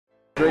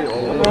You're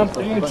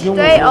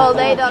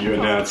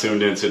now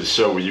tuned into the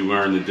show where you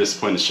learn the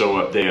discipline to show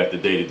up day after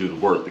day to do the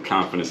work, the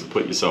confidence to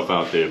put yourself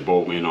out there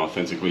boldly and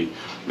authentically,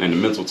 and the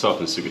mental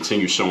toughness to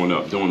continue showing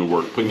up, doing the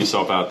work, putting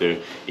yourself out there,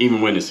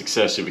 even when the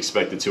success you've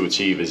expected to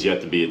achieve is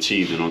yet to be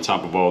achieved. And on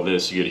top of all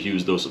this, you get a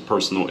huge dose of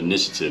personal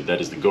initiative.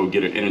 That is the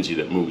go-getter energy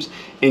that moves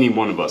any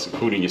one of us,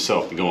 including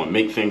yourself, to go and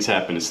make things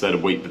happen instead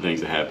of wait for things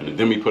to happen. And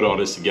then we put all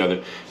this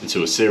together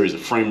into a series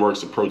of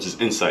frameworks, approaches,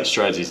 insights,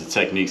 strategies, and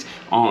techniques,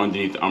 all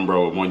underneath the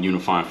umbrella of one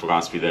unifying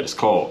philosophy that is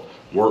called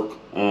work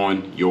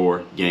on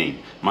your game.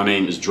 My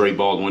name is Dre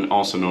Baldwin,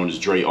 also known as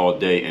Dre All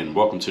Day, and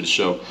welcome to the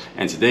show.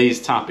 And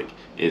today's topic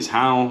is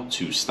how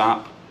to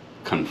stop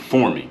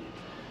conforming.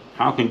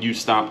 How can you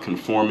stop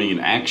conforming and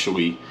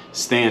actually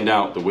stand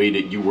out the way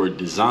that you were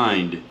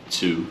designed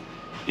to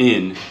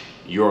in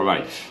your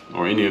life?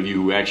 Or any of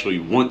you who actually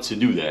want to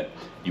do that.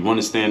 You want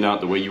to stand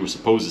out the way you were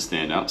supposed to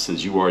stand out,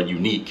 since you are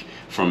unique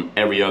from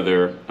every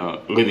other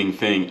living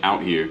thing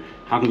out here.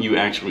 How can you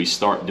actually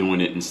start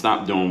doing it and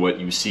stop doing what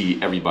you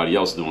see everybody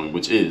else doing,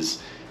 which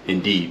is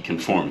indeed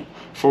conforming?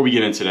 Before we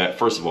get into that,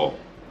 first of all,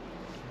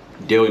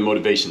 daily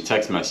motivation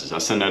text message. I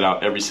send that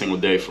out every single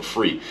day for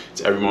free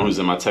to everyone who's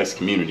in my text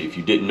community. If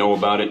you didn't know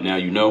about it, now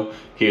you know.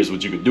 Here's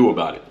what you could do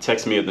about it.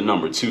 Text me at the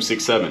number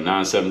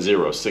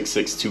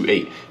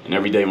 267-970-6628. And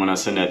every day when I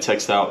send that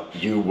text out,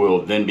 you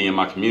will then be in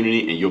my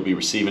community and you'll be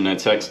receiving that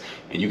text.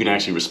 And you can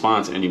actually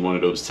respond to any one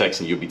of those texts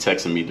and you'll be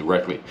texting me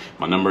directly.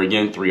 My number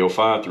again,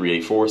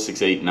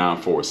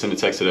 305-384-6894. Send a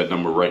text to that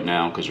number right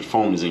now because your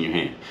phone is in your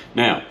hand.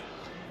 Now,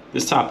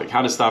 this topic,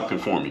 how to stop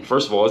conforming.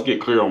 First of all, let's get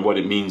clear on what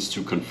it means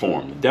to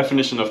conform. The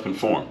definition of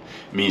conform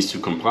means to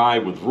comply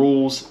with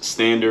rules,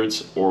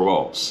 standards, or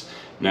laws.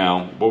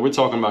 Now, what we're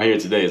talking about here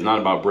today is not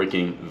about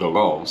breaking the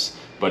laws,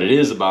 but it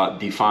is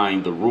about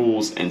defying the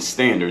rules and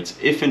standards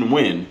if and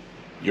when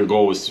your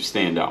goal is to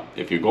stand out.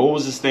 If your goal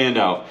is to stand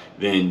out,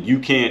 then you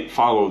can't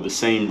follow the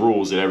same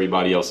rules that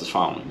everybody else is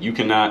following. You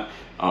cannot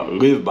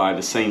live by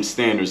the same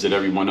standards that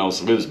everyone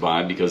else lives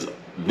by, because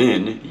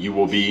then you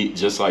will be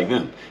just like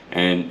them.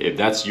 And if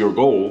that's your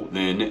goal,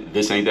 then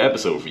this ain't the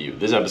episode for you.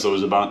 This episode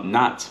is about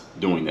not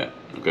doing that.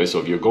 Okay, so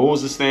if your goal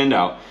is to stand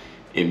out,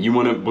 if you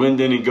want to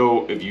blend in and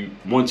go, if you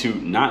want to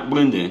not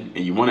blend in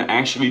and you want to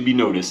actually be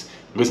noticed,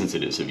 listen to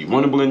this. If you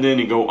want to blend in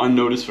and go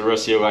unnoticed for the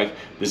rest of your life,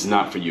 this is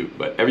not for you.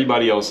 But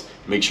everybody else,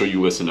 make sure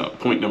you listen up.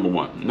 Point number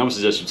one, and I would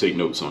suggest you take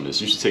notes on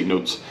this. You should take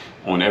notes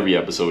on every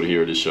episode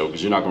here of this show,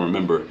 because you're not going to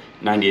remember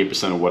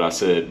 98% of what I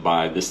said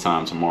by this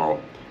time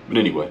tomorrow. But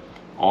anyway,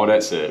 all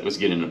that said, let's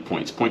get into the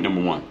points. Point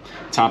number one,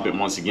 topic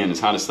once again is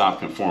how to stop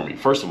conforming.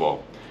 First of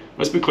all,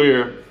 let's be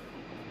clear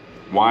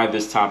why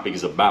this topic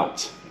is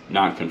about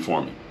not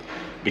conforming.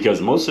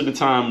 Because most of the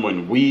time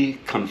when we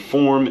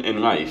conform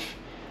in life,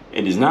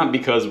 it is not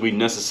because we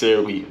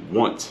necessarily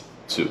want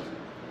to.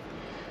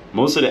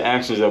 Most of the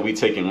actions that we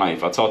take in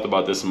life, I talked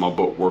about this in my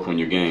book, Work on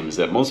Your Game, is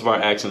that most of our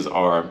actions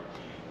are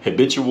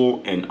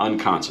habitual and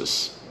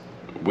unconscious.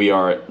 We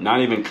are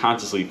not even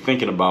consciously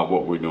thinking about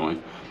what we're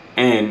doing.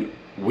 And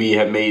we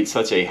have made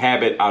such a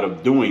habit out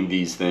of doing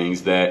these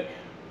things that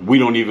we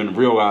don't even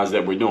realize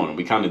that we're doing them.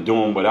 We kind of do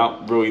them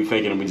without really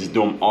thinking, and we just do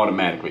them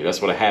automatically.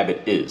 That's what a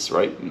habit is,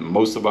 right?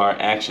 Most of our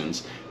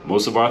actions,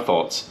 most of our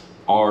thoughts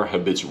are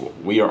habitual.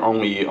 We are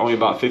only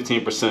about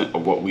 15%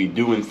 of what we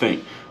do and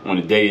think on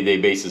a day-to-day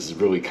basis is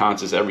really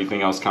conscious.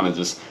 Everything else kind of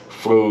just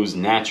flows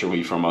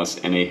naturally from us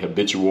in a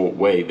habitual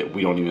way that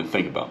we don't even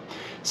think about.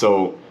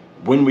 So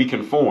when we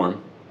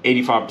conform,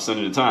 85%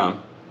 of the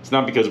time, it's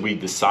not because we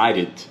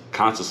decided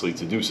consciously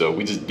to do so.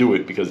 We just do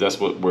it because that's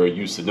what we're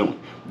used to doing.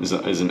 It's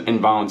an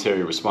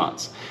involuntary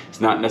response.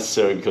 It's not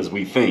necessarily because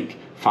we think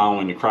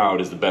following the crowd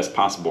is the best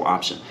possible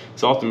option.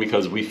 It's often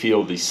because we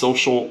feel the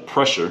social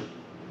pressure,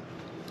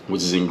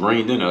 which is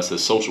ingrained in us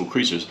as social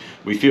creatures.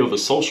 We feel the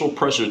social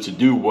pressure to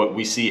do what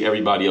we see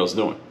everybody else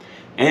doing.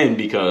 And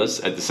because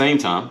at the same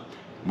time,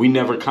 we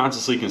never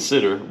consciously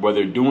consider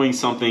whether doing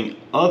something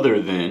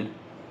other than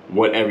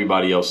what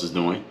everybody else is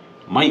doing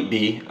might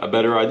be a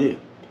better idea.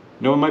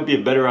 No, it might be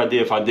a better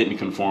idea if I didn't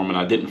conform and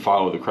I didn't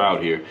follow the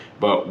crowd here,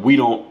 but we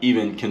don't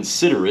even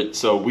consider it,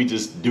 so we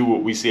just do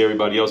what we see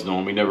everybody else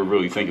doing. We never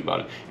really think about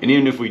it. And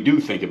even if we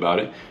do think about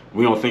it,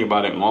 we don't think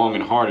about it long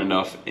and hard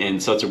enough in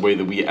such a way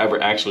that we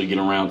ever actually get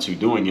around to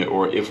doing it.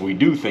 Or if we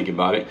do think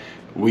about it,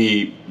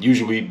 we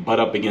usually butt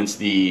up against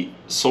the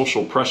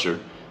social pressure,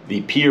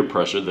 the peer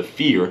pressure, the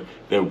fear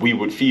that we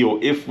would feel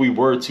if we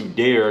were to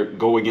dare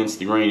go against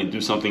the grain and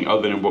do something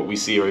other than what we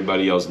see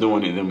everybody else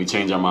doing. And then we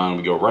change our mind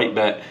and we go right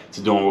back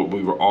to doing what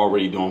we were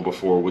already doing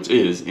before, which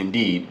is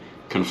indeed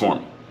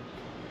conforming.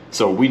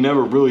 So we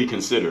never really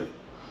consider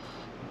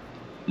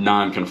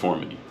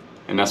non-conformity.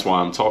 And that's why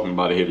I'm talking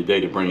about it here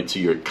today, to bring it to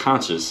your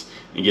conscious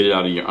and get it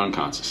out of your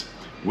unconscious.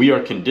 We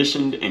are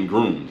conditioned and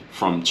groomed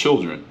from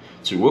children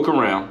to look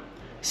around,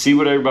 see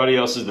what everybody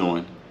else is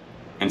doing,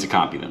 and to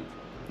copy them.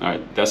 All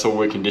right, that's what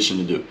we're conditioned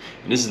to do.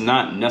 And this is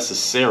not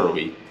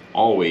necessarily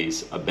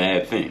always a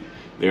bad thing.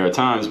 There are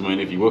times when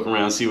if you look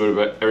around, see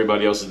what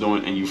everybody else is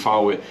doing, and you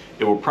follow it,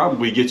 it will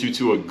probably get you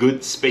to a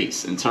good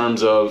space in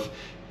terms of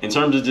in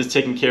terms of just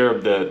taking care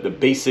of the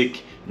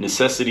basic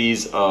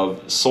necessities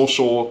of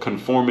social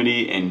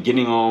conformity and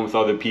getting on with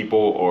other people,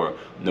 or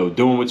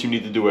doing what you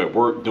need to do at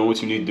work, doing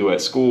what you need to do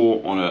at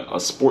school, on a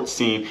sports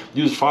team,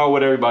 you just follow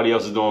what everybody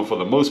else is doing. For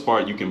the most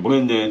part, you can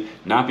blend in,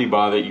 not be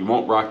bothered, you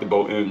won't rock the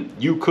boat, and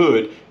you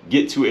could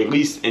get to at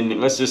least,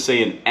 in let's just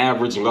say, an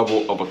average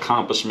level of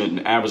accomplishment,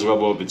 an average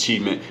level of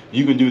achievement.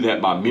 You can do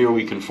that by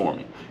merely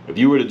conforming. If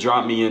you were to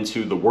drop me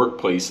into the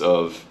workplace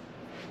of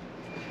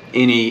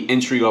any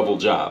entry-level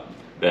job,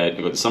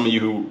 that some of you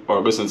who are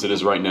listening to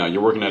this right now,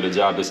 you're working at a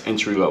job that's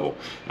entry level.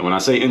 And when I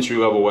say entry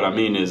level, what I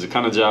mean is the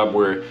kind of job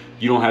where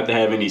you don't have to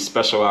have any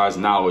specialized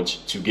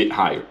knowledge to get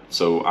hired.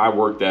 So I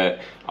worked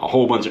at a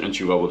whole bunch of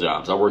entry level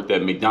jobs. I worked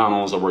at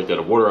McDonald's, I worked at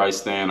a water ice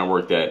stand, I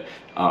worked at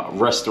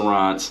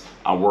restaurants,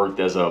 I worked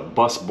as a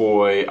bus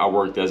boy, I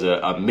worked as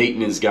a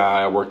maintenance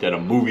guy, I worked at a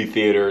movie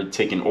theater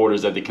taking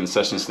orders at the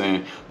concession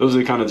stand. Those are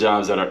the kind of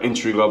jobs that are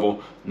entry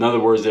level. In other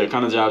words, they're the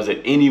kind of jobs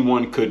that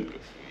anyone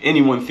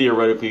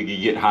theoretically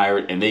could get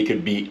hired, and they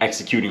could be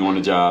executing on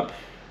the job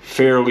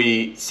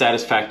fairly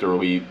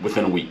satisfactorily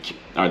within a week.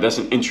 All right, that's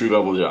an entry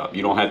level job.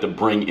 You don't have to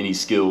bring any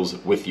skills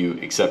with you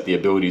except the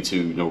ability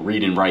to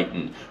read and write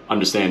and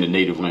understand the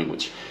native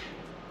language.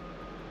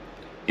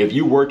 If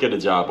you work at a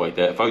job like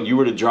that, if you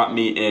were to drop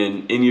me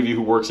in, any of you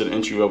who works at an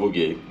entry level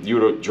gig, you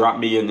were to drop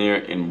me in there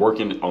and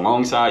working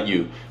alongside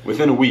you,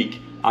 within a week,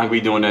 I'd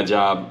be doing that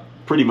job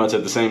pretty much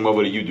at the same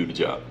level that you do the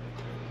job.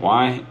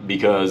 Why?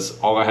 Because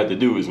all I had to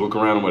do is look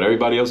around at what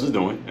everybody else is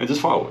doing and just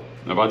follow it.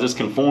 If I just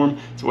conform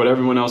to what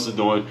everyone else is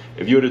doing,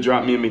 if you were to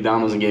drop me in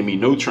McDonald's and gave me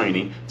no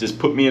training, just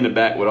put me in the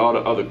back with all the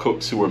other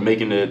cooks who were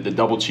making the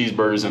double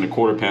cheeseburgers and the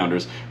quarter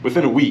pounders,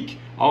 within a week,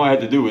 all I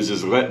had to do was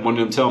just let one of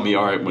them tell me,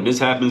 all right, when this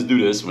happens, do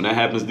this. When that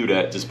happens, do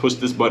that. Just push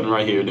this button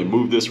right here, then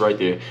move this right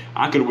there.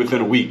 I could,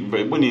 within a week, but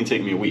it wouldn't even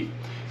take me a week,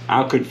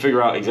 I could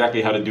figure out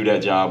exactly how to do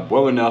that job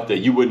well enough that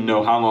you wouldn't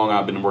know how long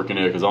I've been working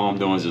there, because all I'm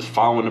doing is just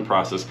following the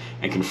process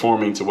and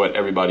conforming to what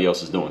everybody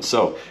else is doing.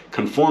 So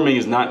conforming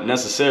is not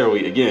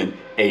necessarily, again,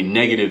 a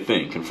negative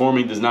thing.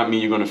 Conforming does not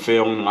mean you're going to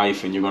fail in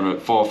life and you're going to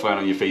fall flat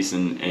on your face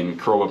and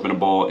curl up in a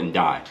ball and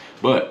die.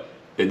 But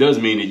it does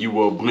mean that you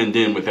will blend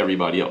in with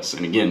everybody else.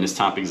 And again, this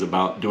topic is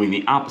about doing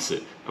the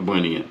opposite of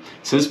blending in.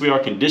 Since we are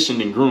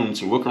conditioned and groomed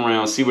to look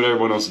around, see what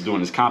everyone else is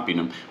doing, is copying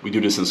them. We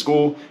do this in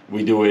school.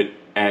 We do it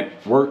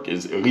at work,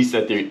 is at least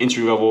at the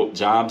entry-level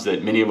jobs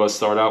that many of us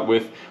start out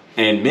with,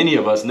 and many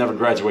of us never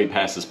graduate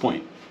past this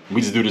point. We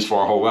just do this for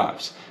our whole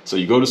lives. So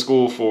you go to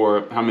school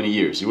for how many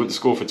years? You went to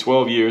school for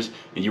 12 years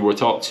and you were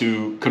taught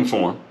to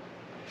conform.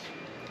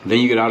 Then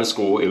you get out of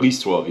school, at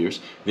least 12 years.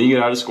 Then you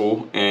get out of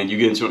school and you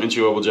get into an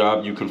entry-level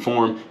job, you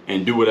conform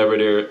and do whatever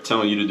they're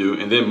telling you to do.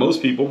 And then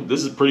most people,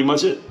 this is pretty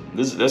much it.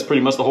 That's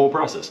pretty much the whole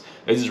process.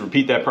 They just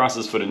repeat that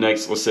process for the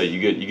next, let's say you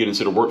get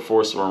into the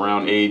workforce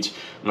around age,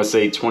 let's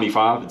say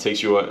 25. It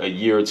takes you a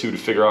year or two to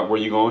figure out where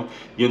you're going.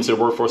 You get into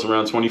the workforce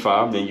around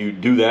 25, then you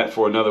do that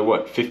for another,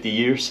 what, 50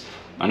 years?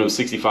 I know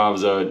 65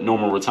 is a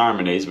normal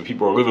retirement age, but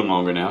people are living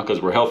longer now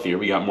because we're healthier.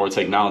 We got more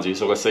technology.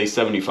 So let's say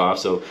 75.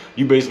 So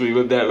you basically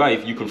live that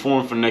life. You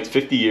conform for the next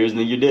 50 years and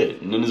then you're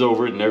dead. And then it's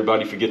over and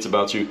everybody forgets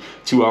about you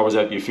 2 hours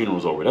after your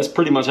funeral's over. That's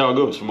pretty much how it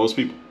goes for most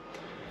people.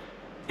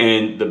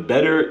 And the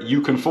better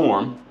you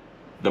conform,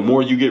 the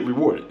more you get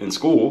rewarded. In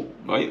school,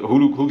 right?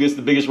 Who gets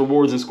the biggest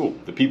rewards in school?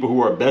 The people who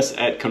are best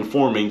at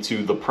conforming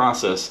to the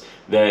process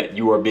that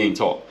you are being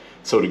taught.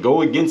 So to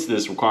go against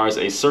this requires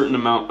a certain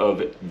amount of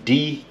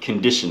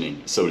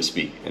deconditioning, so to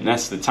speak. And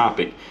that's the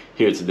topic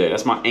here today.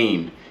 That's my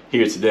aim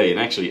here today, and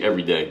actually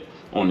every day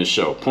on this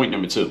show. Point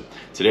number 2.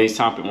 Today's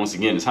topic, once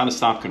again, is how to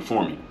stop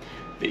conforming.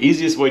 The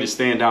easiest way to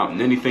stand out in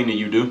anything that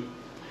you do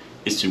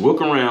is to look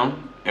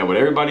around at what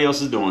everybody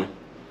else is doing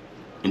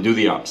and do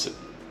the opposite.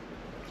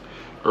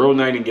 Earl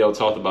Nightingale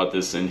talked about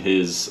this in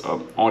his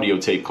audio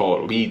tape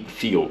called Lead the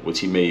Field,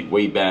 which he made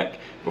way back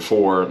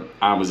before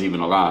I was even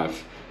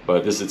alive.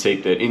 But this is a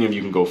tape that any of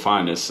you can go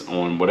find this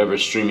on whatever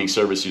streaming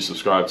service you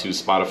subscribe to: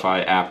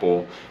 Spotify,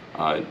 Apple,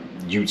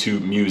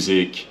 YouTube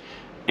Music,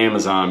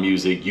 Amazon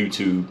Music,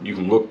 YouTube. You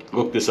can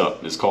look this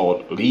up. It's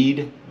called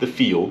Lead the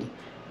Field,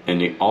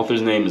 and the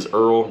author's name is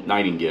Earl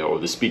Nightingale, or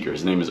the speaker.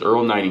 His name is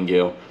Earl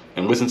Nightingale,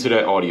 and listen to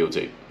that audio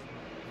tape.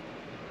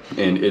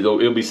 And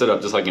it'll be set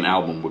up just like an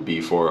album would be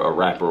for a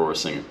rapper or a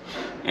singer.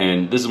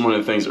 And this is one of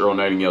the things Earl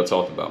Nightingale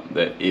talked about,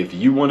 that if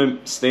you want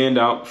to stand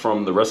out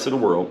from the rest of the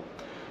world,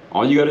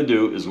 all you got to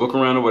do is look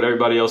around at what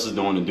everybody else is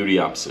doing and do the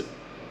opposite,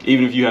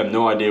 even if you have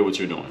no idea what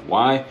you're doing.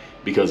 Why?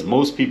 Because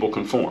most people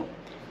conform.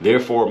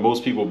 Therefore,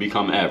 most people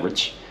become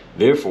average.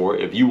 Therefore,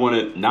 if you want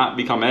to not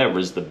become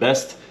average,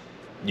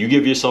 you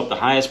give yourself the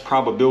highest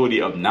probability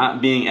of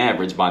not being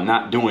average by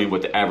not doing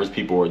what the average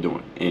people are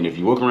doing. And if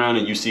you look around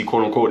and you see,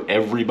 quote unquote,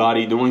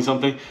 everybody doing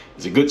something,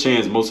 there's a good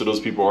chance most of those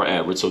people are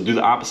average. So do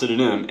the opposite of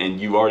them and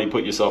you already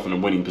put yourself in a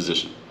winning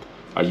position.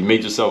 You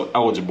made yourself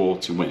eligible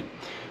to win.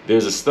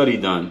 There's a study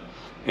done,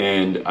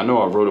 and I know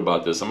I wrote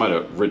about this. I might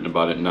have written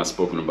about it and not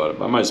spoken about it,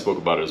 but I might have spoke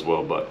about it as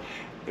well. But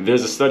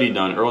There's a study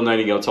done. Earl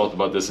Nightingale talked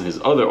about this in his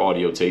other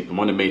audio tape, the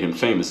one that made him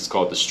famous. It's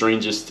called The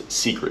Strangest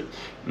Secret.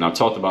 And I've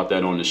talked about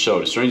that on the show.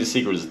 The Strangest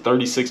Secret is a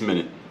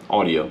 36-minute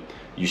audio.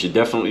 You should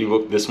definitely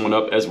look this one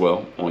up as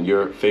well on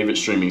your favorite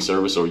streaming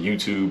service or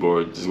YouTube,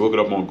 or just look it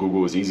up on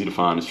Google. It's easy to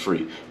find. It's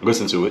free.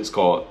 Listen to it. It's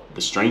called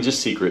The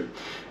Strangest Secret.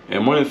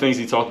 And one of the things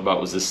he talked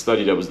about was this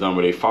study that was done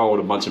where they followed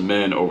a bunch of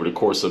men over the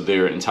course of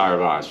their entire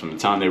lives, from the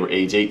time they were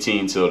age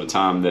 18 till the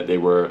time that they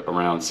were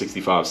around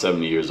 65,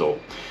 70 years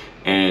old.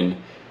 And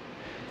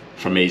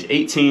from age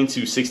 18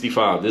 to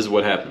 65, this is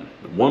what happened.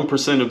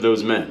 1% of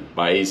those men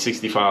by age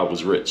 65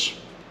 was rich.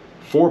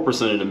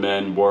 4% of the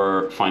men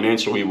were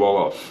financially well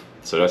off.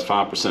 So that's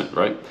 5%,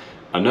 right?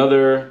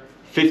 Another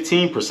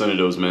 15% of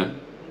those men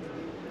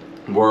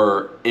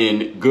were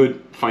in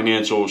good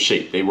financial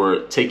shape. They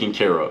were taken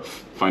care of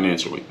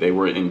financially. They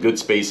were in good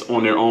space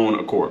on their own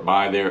accord.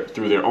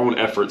 Through their own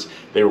efforts,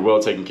 they were well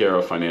taken care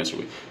of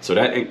financially. So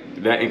that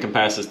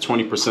encompasses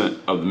 20%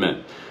 of the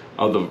men.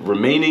 Of the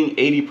remaining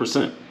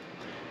 80%,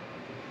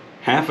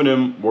 half of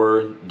them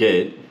were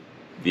dead.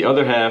 The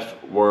other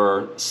half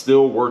were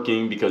still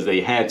working because they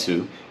had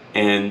to.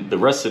 And the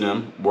rest of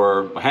them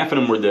half of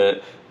them were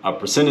dead. A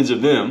percentage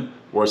of them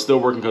were still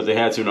working because they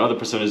had to, and another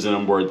percentage of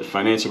them were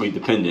financially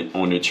dependent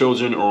on their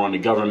children or on the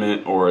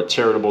government or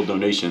charitable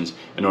donations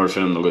in order for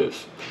them to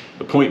live.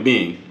 The point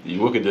being,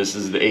 you look at this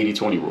is the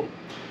 80-20 rule.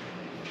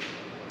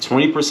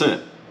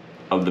 20%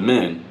 of the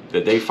men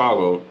that they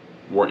followed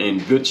were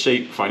in good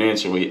shape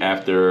financially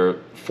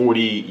after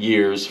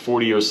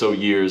 40 or so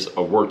years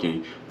of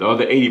working. The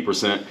other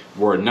 80%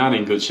 were not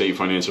in good shape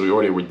financially,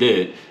 or they were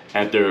dead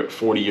after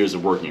 40 years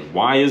of working.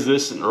 Why is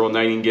this? And Earl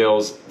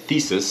Nightingale's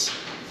thesis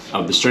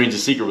of The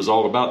Strangest Secret was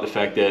all about the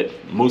fact that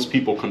most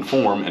people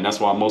conform, and that's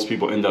why most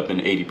people end up in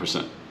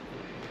 80%.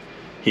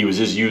 He was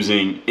just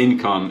using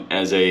income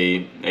as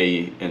a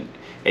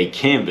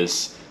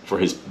canvas for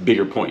his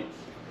bigger point.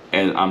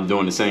 And I'm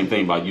doing the same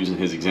thing by using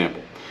his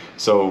example.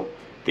 So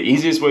the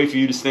easiest way for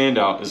you to stand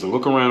out is to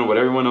look around at what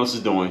everyone else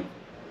is doing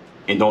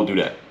and don't do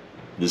that.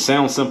 This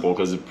sounds simple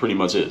because it pretty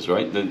much is,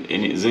 right? And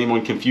is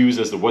anyone confused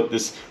as to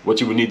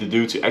what you would need to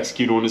do to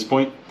execute on this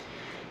point?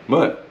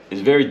 But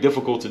it's very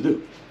difficult to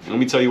do. And let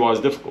me tell you why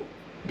it's difficult.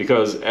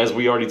 Because as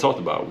we already talked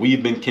about,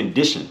 we've been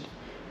conditioned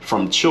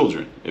from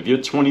children. If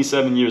you're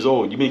 27 years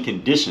old, you've been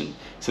conditioned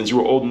since you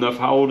were old enough.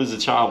 How old is a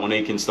child when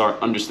they can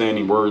start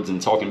understanding words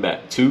and talking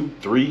back? 2,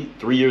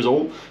 3 years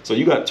old? So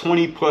you got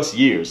 20 plus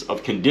years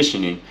of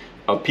conditioning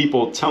of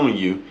people telling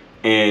you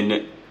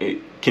and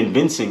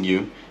convincing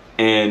you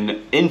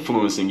and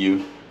influencing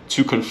you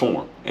to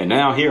conform. And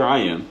now here I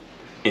am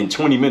in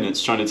 20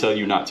 minutes trying to tell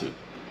you not to.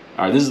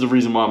 All right, this is the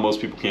reason why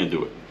most people can't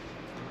do it.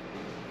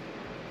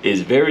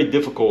 It's very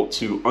difficult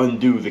to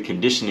undo the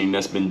conditioning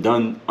that's been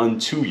done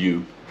unto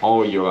you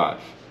all of your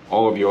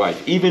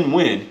life. Even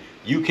when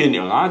you can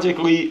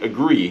logically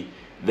agree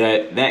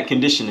that that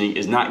conditioning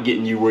is not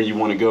getting you where you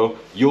want to go,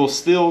 you'll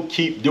still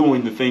keep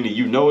doing the thing that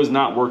you know is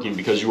not working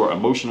because you are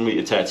emotionally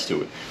attached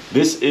to it.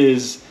 This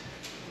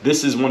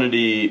is one of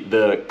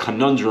the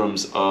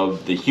conundrums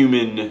of the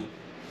human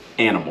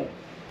animal,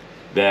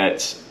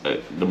 that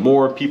the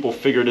more people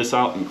figure this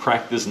out and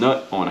crack this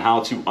nut on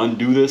how to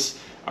undo this,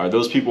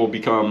 those people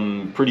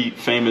become pretty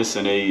famous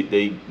and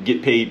they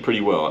get paid pretty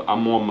well.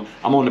 I'm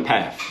on the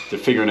path to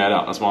figuring that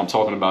out. That's why I'm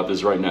talking about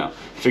this right now.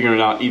 Figuring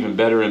it out even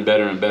better and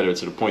better and better,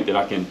 to the point that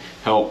I can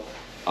help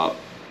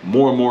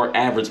more and more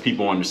average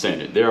people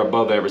understand it. There are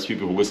above average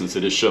people who listen to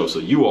this show, so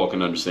you all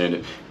can understand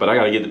it. But I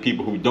got to get the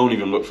people who don't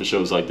even look for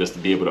shows like this to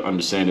be able to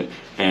understand it.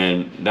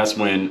 And that's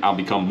when I'll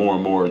become more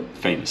and more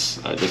famous.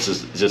 This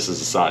is just as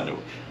a side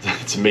note,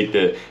 to make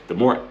the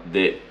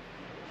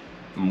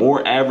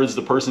more average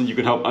the person you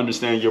can help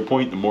understand your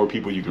point, the more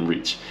people you can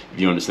reach, if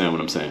you understand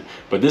what I'm saying.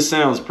 But this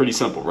sounds pretty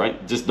simple,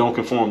 right? Just don't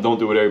conform, don't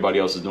do what everybody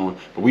else is doing.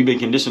 But we've been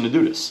conditioned to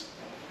do this.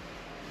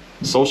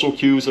 Social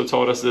cues have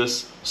taught us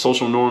this.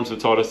 Social norms have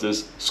taught us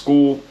this.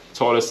 School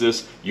taught us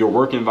this. Your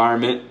work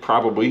environment,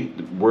 probably,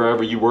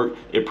 wherever you work,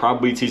 it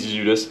probably teaches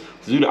you this.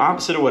 To do the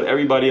opposite of what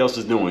everybody else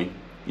is doing.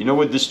 You know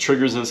what this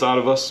triggers inside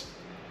of us?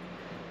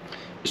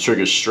 It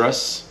triggers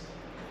stress,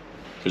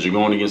 because you're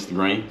going against the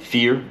grain.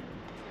 Fear.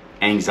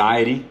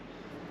 Anxiety.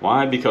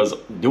 Why? Because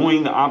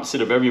doing the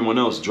opposite of everyone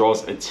else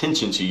draws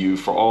attention to you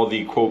for all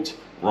the, quote,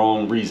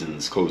 wrong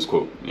reasons, close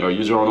quote. You're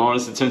drawing all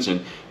this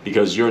attention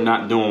because you're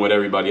not doing what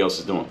everybody else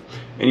is doing.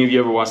 Any of you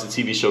ever watched the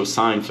TV show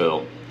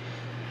Seinfeld?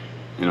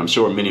 And I'm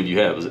sure many of you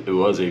have. It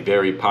was a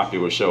very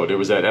popular show. There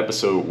was that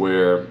episode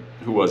where,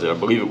 who was it? I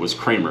believe it was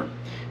Kramer.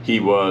 He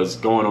was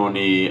going on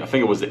I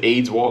think it was the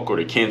AIDS walk or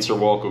the cancer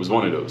walk. It was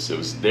one of those. It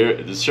was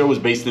there. The show was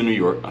based in New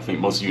York. I think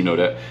most of you know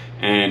that.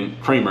 And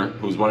Kramer,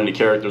 who's one of the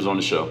characters on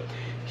the show,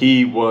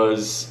 he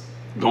was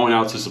going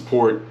out to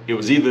support, it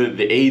was either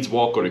the AIDS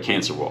walk or the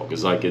cancer walk.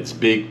 It's like it's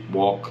big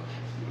walk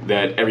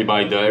that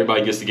everybody does.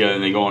 Everybody gets together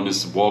and they go on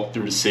this walk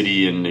through the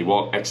city, and they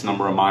walk X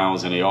number of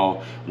miles, and they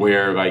all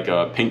wear like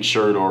a pink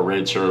shirt or a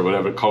red shirt or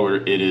whatever color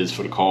it is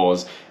for the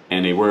cause,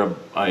 and they wear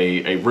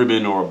a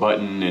ribbon or a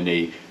button, and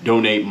they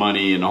donate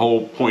money, and the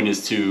whole point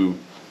is to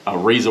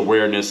raise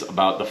awareness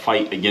about the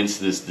fight against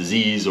this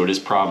disease or this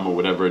problem or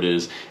whatever it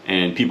is,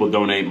 and people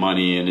donate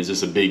money, and it's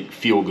just a big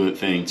feel-good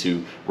thing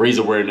to raise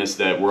awareness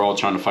that we're all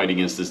trying to fight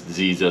against this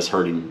disease that's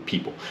hurting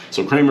people.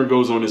 So Kramer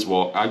goes on this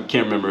walk. I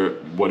can't remember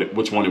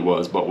which one it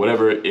was, but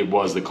whatever it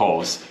was, the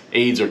cause,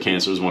 AIDS or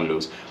cancer is one of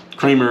those.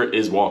 Kramer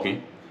is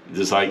walking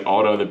just like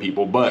all the other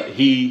people, but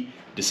he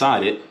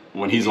decided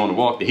when he's on the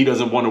walk that he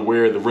doesn't want to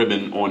wear the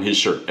ribbon on his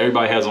shirt.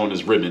 Everybody has on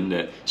this ribbon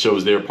that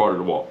shows they're part of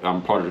the walk.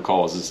 I'm part of the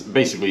cause. It's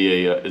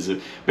basically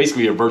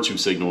a virtue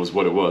signal is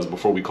what it was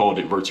before we called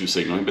it virtue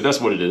signaling, but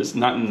that's what it is.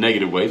 Not in a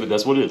negative way, but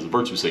that's what it is, a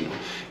virtue signal.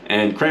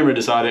 And Kramer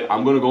decided,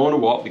 I'm going to go on a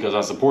walk because I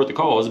support the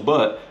cause,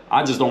 but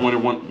I just don't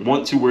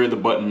want to wear the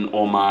button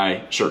on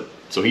my shirt.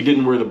 So he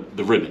didn't wear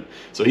the ribbon.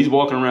 So he's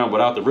walking around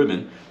without the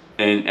ribbon.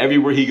 And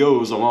everywhere he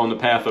goes along the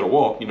path of the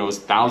walk, you know, it's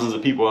thousands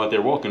of people out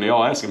there walking. They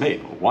all ask him, hey,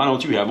 why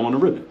don't you have on a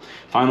ribbon?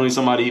 Finally,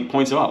 somebody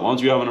points it out. Why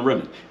don't you have on a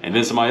ribbon? And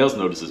then somebody else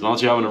notices, why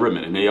don't you have on a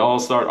ribbon? And they all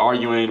start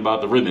arguing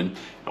about the ribbon,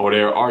 or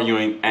they're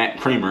arguing at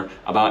Kramer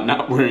about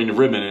not wearing the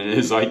ribbon. And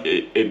it's like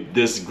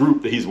this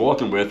group that he's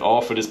walking with,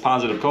 all for this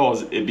positive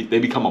cause, they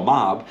become a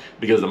mob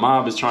because the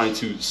mob is trying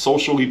to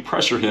socially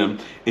pressure him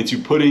into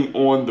putting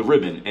on the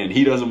ribbon, and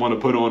he doesn't want to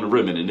put on the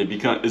ribbon. And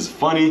it's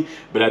funny,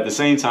 but at the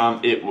same time,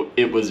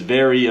 it was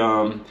very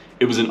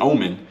it was an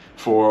omen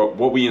for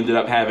what we ended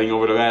up having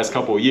over the last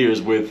couple of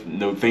years with, you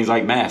know, things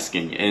like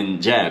masking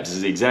and jabs.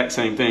 It's the exact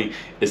same thing.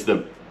 It's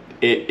an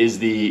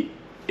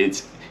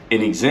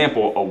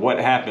example of what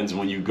happens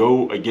when you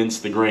go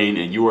against the grain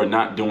and you are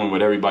not doing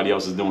what everybody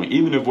else is doing,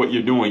 even if what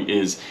you're doing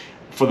is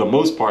for the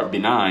most part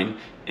benign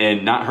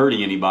and not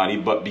hurting anybody.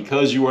 But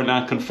because you are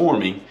not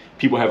conforming,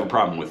 people have a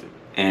problem with it.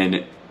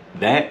 And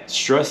that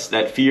stress,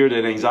 that fear,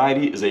 that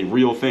anxiety is a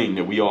real thing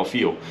that we all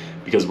feel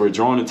because we're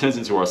drawing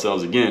attention to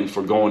ourselves again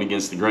for going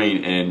against the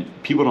grain, and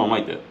people don't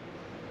like that.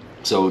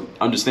 So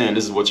understand,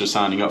 this is what you're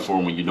signing up for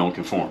when you don't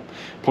conform.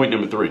 Point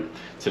number 3.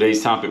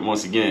 Today's topic,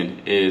 once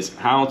again, is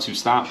how to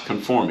stop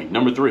conforming.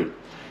 Number 3,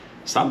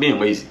 stop being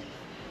lazy.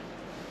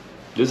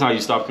 This is how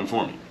you stop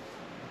conforming.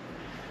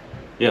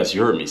 Yes,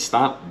 you heard me.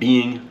 Stop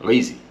being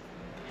lazy.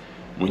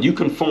 When you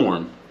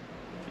conform,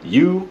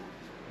 you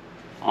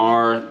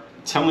are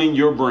telling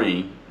your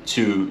brain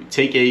to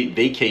take a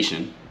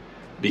vacation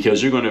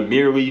because you're going to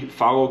merely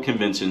follow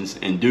conventions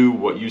and do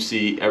what you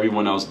see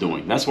everyone else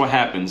doing. That's what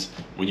happens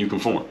when you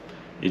conform.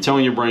 You're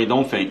telling your brain,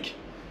 don't think.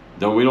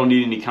 We don't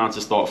need any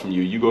conscious thought from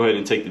you. You go ahead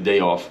and take the day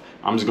off.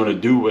 I'm just going to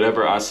do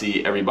whatever I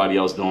see everybody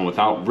else doing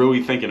without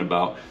really thinking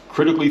about,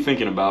 critically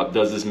thinking about,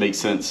 does this make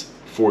sense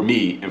for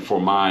me and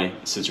for my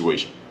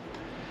situation?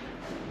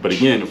 But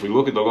again, if we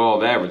look at the law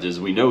of averages,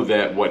 we know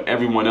that what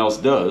everyone else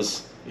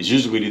does is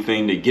usually the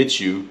thing that gets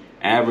you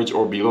average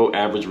or below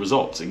average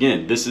results.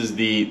 Again, this is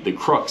the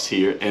crux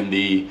here, and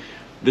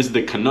this is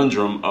the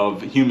conundrum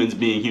of humans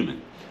being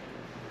human.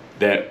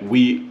 That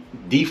we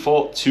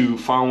default to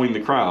following the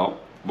crowd,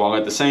 while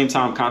at the same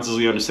time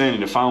consciously understanding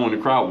that following the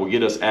crowd will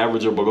get us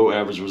average or below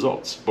average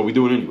results. But we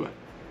do it anyway.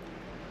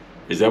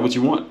 Is that what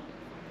you want?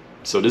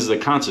 So this is a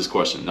conscious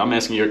question. I'm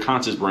asking your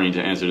conscious brain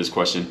to answer this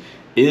question.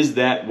 Is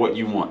that what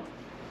you want?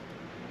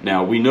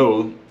 Now, we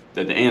know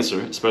that the answer,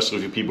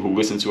 especially for people who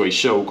listen to a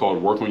show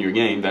called Work on Your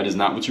Game, that is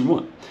not what you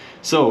want.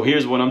 So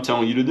here's what I'm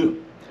telling you to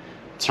do.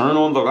 Turn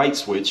on the light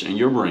switch in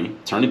your brain,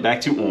 turn it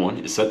back to on,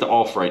 it's set to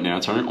off right now,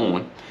 turn it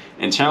on,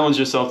 and challenge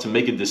yourself to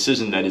make a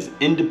decision that is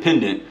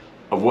independent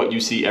of what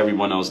you see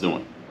everyone else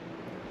doing.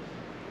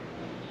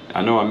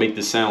 I know I make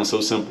this sound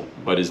so simple,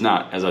 but it's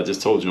not, as I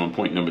just told you on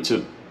point number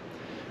 2.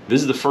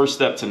 This is the first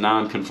step to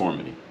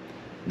non-conformity.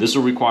 This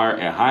will require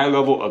a high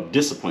level of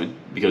discipline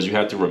because you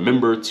have to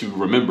remember,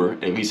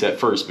 at least at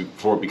first,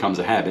 before it becomes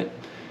a habit.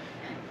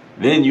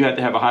 Then you have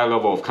to have a high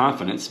level of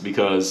confidence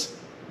because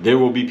there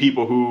will be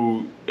people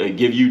who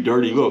give you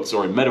dirty looks,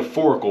 or a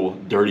metaphorical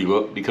dirty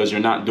look, because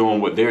you're not doing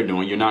what they're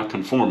doing. You're not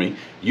conforming.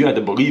 You have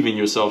to believe in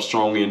yourself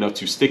strongly enough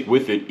to stick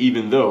with it,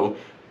 even though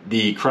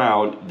the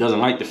crowd doesn't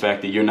like the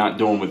fact that you're not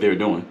doing what they're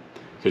doing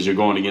because you're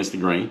going against the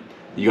grain.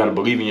 You got to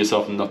believe in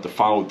yourself enough to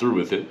follow through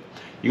with it.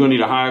 You're going to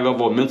need a higher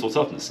level of mental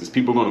toughness because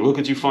people are going to look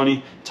at you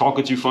funny, talk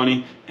at you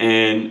funny,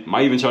 and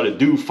might even try to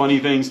do funny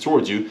things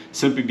towards you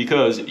simply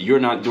because you're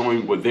not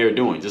doing what they're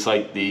doing. Just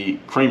like the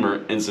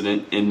Kramer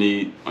incident on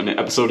the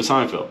episode of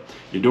Seinfeld.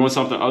 You're doing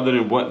something other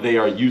than what they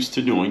are used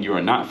to doing. You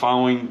are not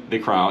following the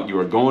crowd. You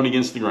are going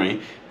against the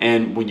grain.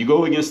 And when you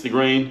go against the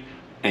grain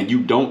and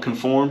you don't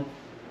conform,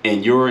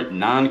 and your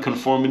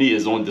non-conformity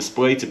is on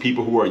display to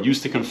people who are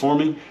used to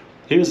conforming,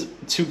 here's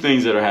 2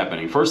 things that are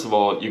happening. First of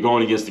all, you're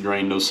going against the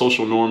grain. Those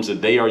social norms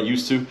that they are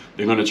used to,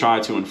 they're going to try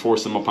to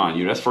enforce them upon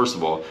you. That's first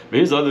of all. But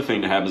here's the other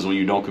thing that happens when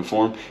you don't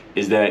conform,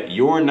 is that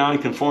your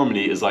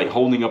non-conformity is like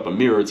holding up a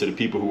mirror to the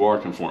people who are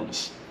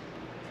conformists.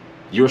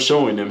 You're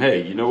showing them,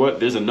 hey, you know what?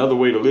 There's another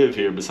way to live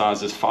here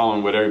besides just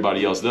following what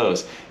everybody else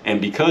does. And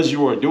because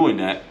you are doing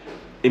that,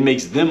 it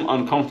makes them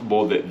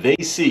uncomfortable that they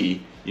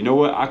see, you know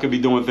what, I could be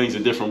doing things a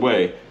different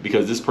way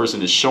because this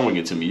person is showing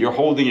it to me. You're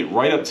holding it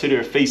right up to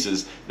their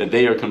faces that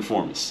they are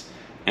conformists.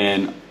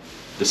 And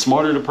The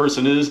smarter the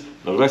person is,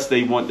 the less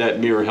they want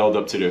that mirror held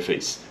up to their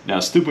face. Now,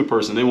 a stupid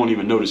person, they won't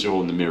even notice you're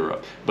holding the mirror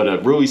up. But a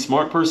really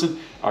smart person,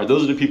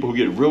 those are the people who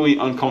get really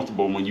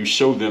uncomfortable when you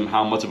show them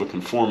how much of a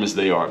conformist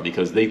they are,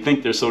 because they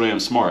think they're so damn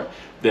smart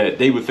that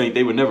they would think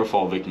they would never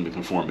fall victim to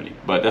conformity.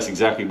 But that's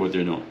exactly what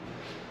they're doing.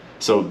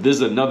 So this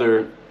is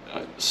another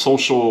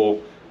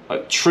social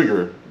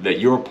trigger that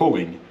you're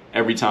pulling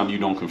every time you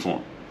don't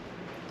conform.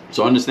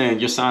 So understand,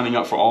 you're signing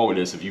up for all of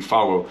this if you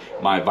follow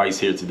my advice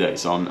here today.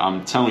 So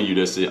I'm telling you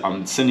this,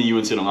 I'm sending you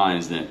into the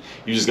lion's den.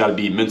 You just got to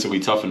be mentally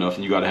tough enough,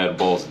 and you got to have the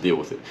balls to deal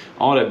with it.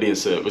 All that being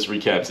said, let's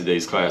recap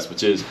today's class,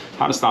 which is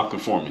how to stop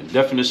conforming. The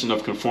definition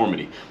of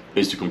conformity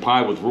is to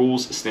comply with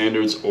rules,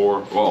 standards,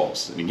 or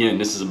laws. And again,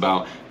 this is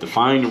about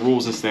defining the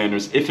rules and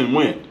standards if and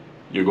when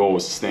your goal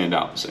is to stand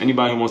out. So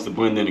anybody who wants to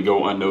blend in and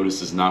go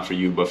unnoticed is not for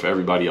you, but for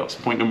everybody else.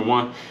 Point number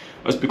one,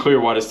 let's be clear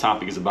why this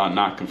topic is about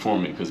not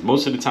conforming, because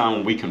most of the time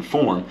when we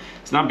conform,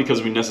 it's not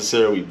because we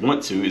necessarily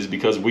want to, it's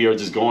because we are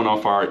just going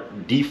off our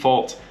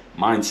default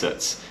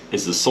mindsets.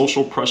 It's the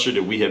social pressure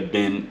that we have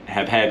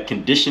had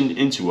conditioned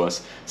into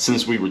us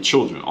since we were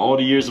children. All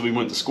the years that we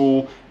went to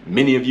school,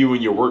 many of you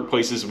in your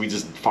workplaces, we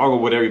just follow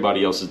what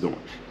everybody else is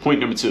doing. Point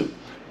number two,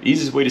 the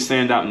easiest way to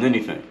stand out in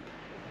anything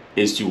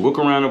is to look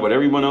around at what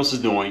everyone else is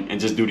doing and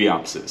just do the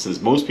opposite.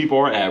 Since most people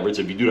are average,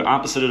 if you do the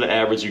opposite of the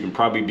average, you can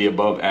probably be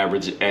above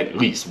average at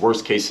least,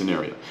 worst case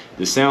scenario.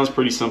 This sounds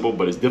pretty simple,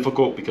 but it's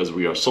difficult because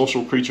we are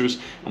social creatures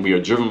and we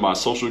are driven by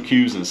social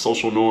cues and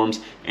social norms.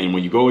 And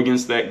when you go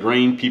against that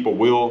grain, people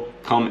will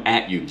come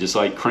at you, just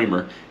like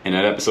Kramer in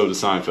that episode of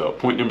Seinfeld.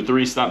 Point number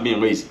three, stop being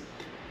lazy.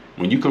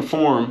 When you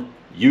conform,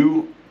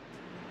 you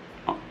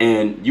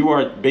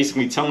are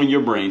basically telling your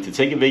brain to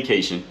take a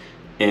vacation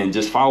and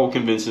just follow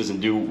conventions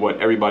and do what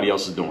everybody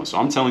else is doing. So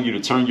I'm telling you to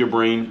turn your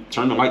brain,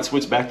 turn the light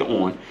switch back to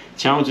on,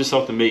 challenge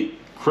yourself to make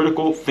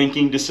critical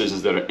thinking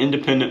decisions that are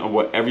independent of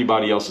what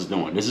everybody else is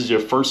doing. This is your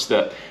first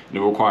step, and it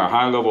will require a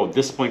high level of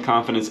discipline,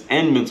 confidence,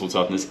 and mental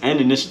toughness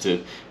and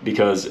initiative,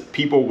 because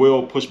people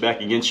will push back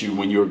against you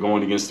when you're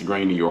going against the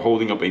grain and you're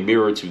holding up a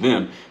mirror to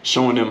them,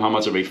 showing them how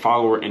much of a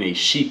follower and a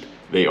sheep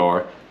they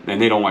are. And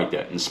they don't like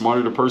that. And the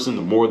smarter the person,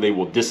 the more they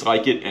will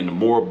dislike it, and the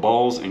more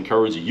balls and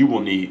courage you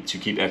will need to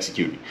keep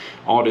executing.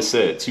 All this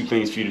said, two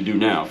things for you to do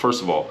now.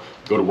 First of all,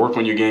 go to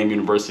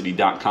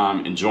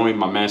workonyourgameuniversity.com and join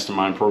my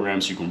mastermind program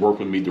so you can work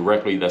with me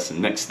directly. That's the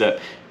next step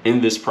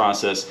in this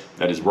process.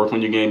 That is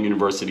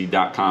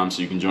workonyourgameuniversity.com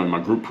so you can join my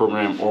group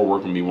program or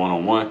work with me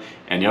one-on-one.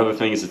 And the other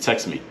thing is to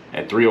text me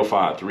at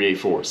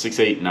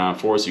 305-384-6894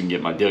 so you can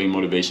get my daily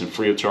motivation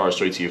free of charge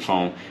straight to your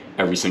phone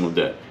every single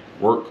day.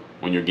 Work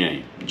on your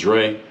game.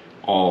 Dre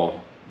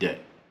all